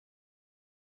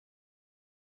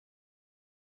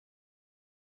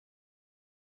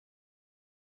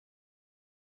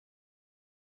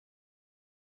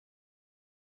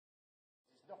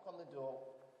knock on the door.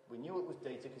 We knew it was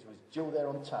Dieter because he was due there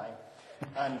on time,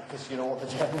 and because you know what the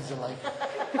Germans are like.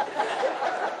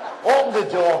 Opened the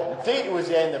door, Dieter was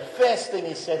there, and the first thing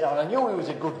he said, and I knew he was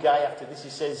a good guy after this, he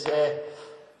says,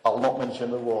 I'll not mention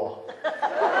the war.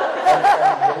 and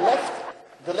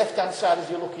the left-hand side as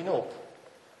you're looking up,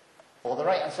 or the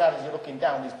right-hand side as you're looking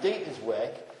down is Dieter's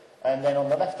work, and then on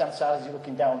the left-hand side as you're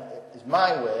looking down is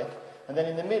my work, and then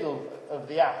in the middle of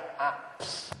the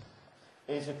apse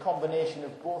is a combination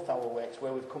of both our works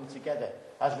where we've come together,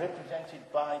 as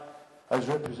represented by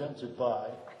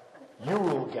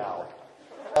Eurogal.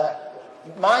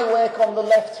 My work on the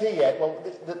left here, well,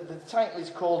 the title is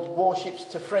called Warships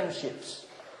to Friendships,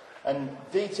 and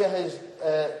Dieter has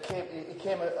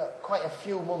came quite a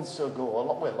few months ago, a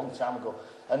long time ago,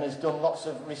 and has done lots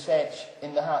of research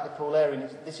in the Hartlepool area. And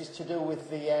this is to do with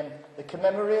the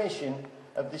commemoration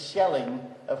of the shelling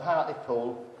of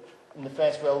Hartlepool in the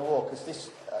First World War, because this,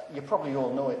 you probably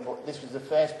all know it, but this was the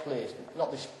first place,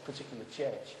 not this particular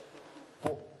church,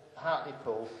 but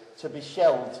Hartlepool, to be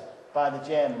shelled by the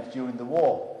Germans during the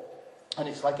war. And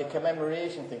it's like a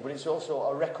commemoration thing, but it's also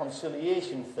a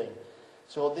reconciliation thing.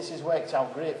 So this has worked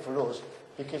out great for us,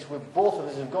 because both of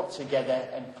us have got together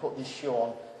and put this show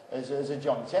on as a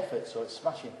joint effort, so it's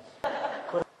smashing.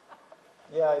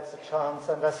 Yeah, it's a chance,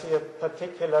 and I see a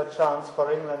particular chance for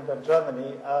England and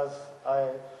Germany, as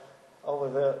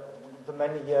over the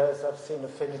many years I've seen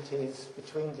affinities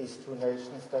between these two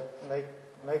nations that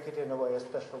make it in a way a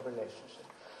special relationship.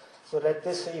 So let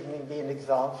this evening be an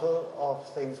example of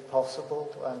things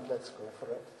possible, and let's go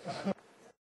for it.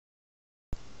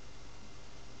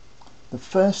 The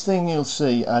first thing you'll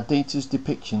see are Dieter's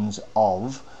depictions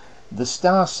of the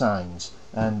star signs,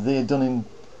 and they're done in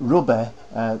rubber,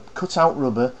 cut out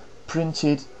rubber,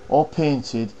 printed or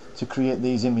painted to create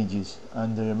these images,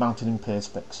 and they're mounted in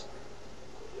perspex.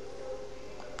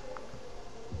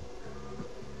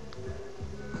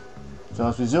 So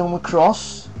as we zoom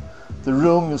across the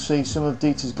room, you'll see some of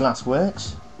Dieter's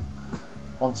glassworks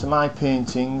onto my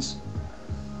paintings,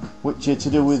 which are to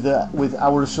do with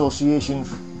our association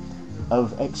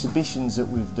of exhibitions that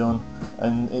we've done,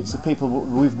 and it's the people that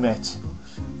we've met.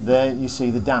 There you see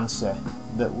the dancer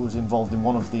that was involved in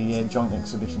one of the joint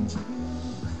exhibitions.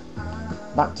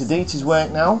 Back to Dieter's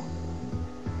work now,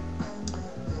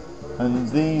 and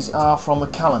these are from a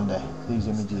calendar, these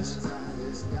images,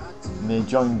 and they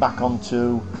join back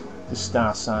onto the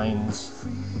star signs.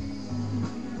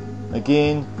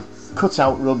 Again, cut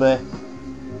out rubber,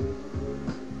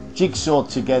 jigsawed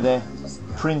together,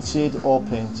 printed or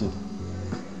painted.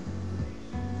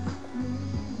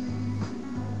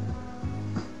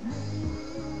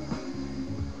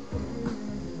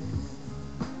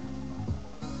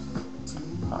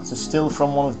 That's a still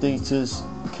from one of Dieter's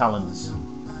calendars.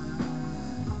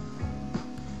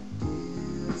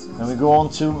 And we go on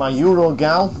to my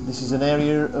Eurogal. This is an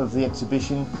area of the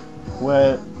exhibition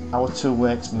where our two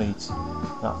works meet.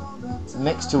 Now,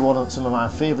 next to one of some of my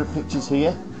favourite pictures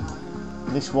here.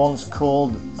 This one's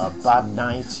called A Bad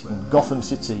Night in Gotham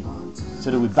City,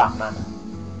 to do with Batman.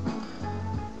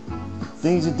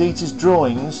 These are Dieter's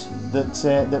drawings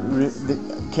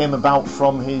that came about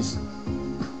from his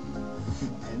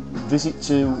visit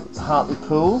to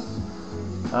Hartlepool,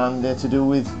 and they're to do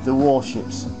with the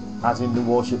warships, as in the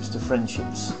Warships to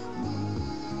Friendships.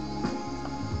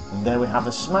 And there we have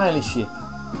a smiley ship.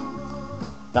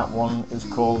 That one is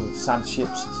called Sad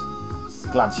Ships,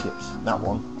 Glad Ships. That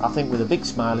one, I think, with a big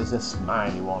smile, is a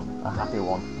smiley one, a happy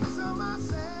one.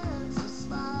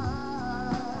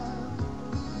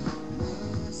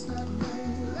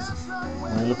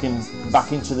 And we're looking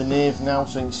back into the nave now,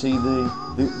 so you can see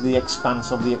the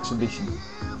expanse of the exhibition.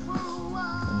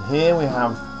 And here we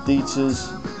have Dieter's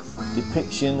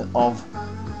depiction of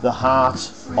the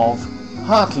heart of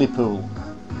Hartlepool,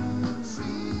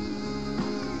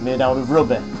 made out of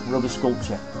rubber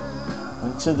sculpture.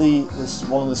 And to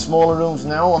one of the smaller rooms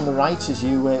now on the right, as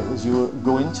you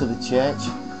go into the church,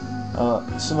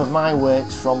 some of my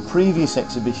works from previous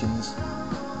exhibitions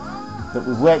that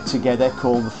we've worked together,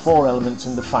 called the 4 Elements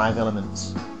and the 5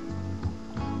 Elements.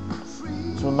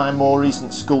 Some of my more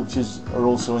recent sculptures are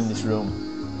also in this room,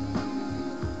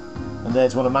 and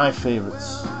there's one of my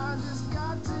favourites.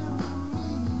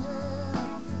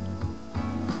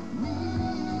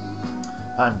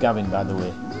 I'm Gavin, by the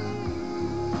way.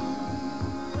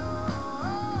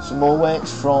 Some more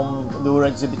works they were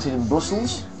exhibited in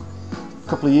Brussels a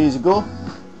couple of years ago.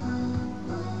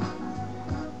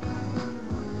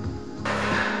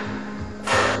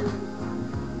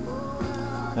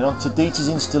 And on to Dieter's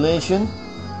installation,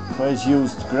 where he's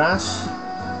used glass,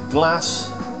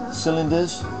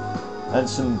 cylinders, and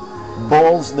some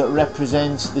balls that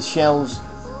represent the shells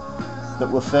that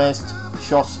were first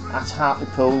shot at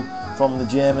Hartlepool from the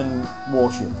German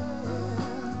warship.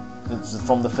 It's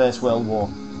from the First World War.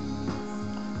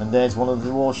 And there's one of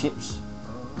the warships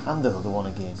and the other one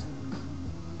again.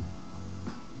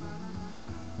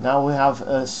 Now we have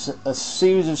a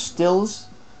series of stills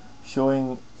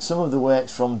showing some of the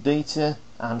works from Dieter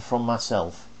and from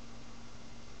myself.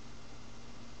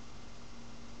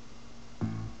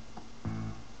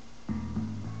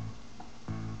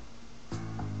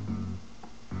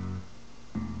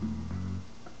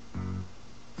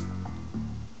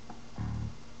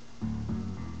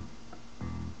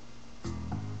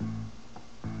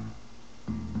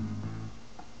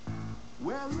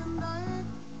 When the night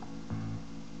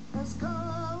has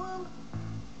come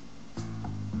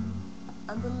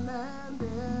and the land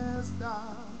is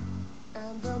dark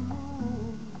and the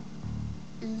moon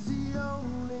is the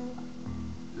only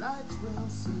light we'll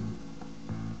see.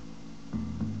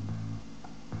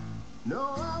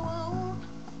 No, I won't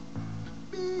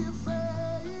be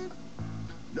afraid.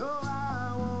 No,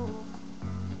 I won't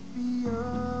be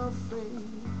afraid.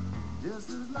 Just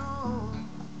as long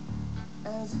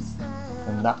as you stand.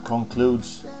 And that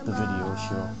concludes the video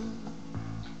show.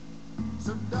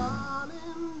 So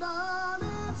darling,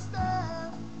 darling,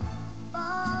 stand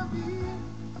by me.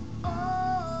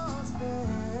 Oh,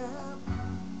 stand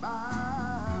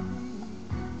by me.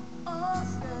 Oh,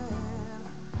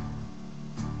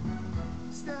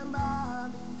 stand by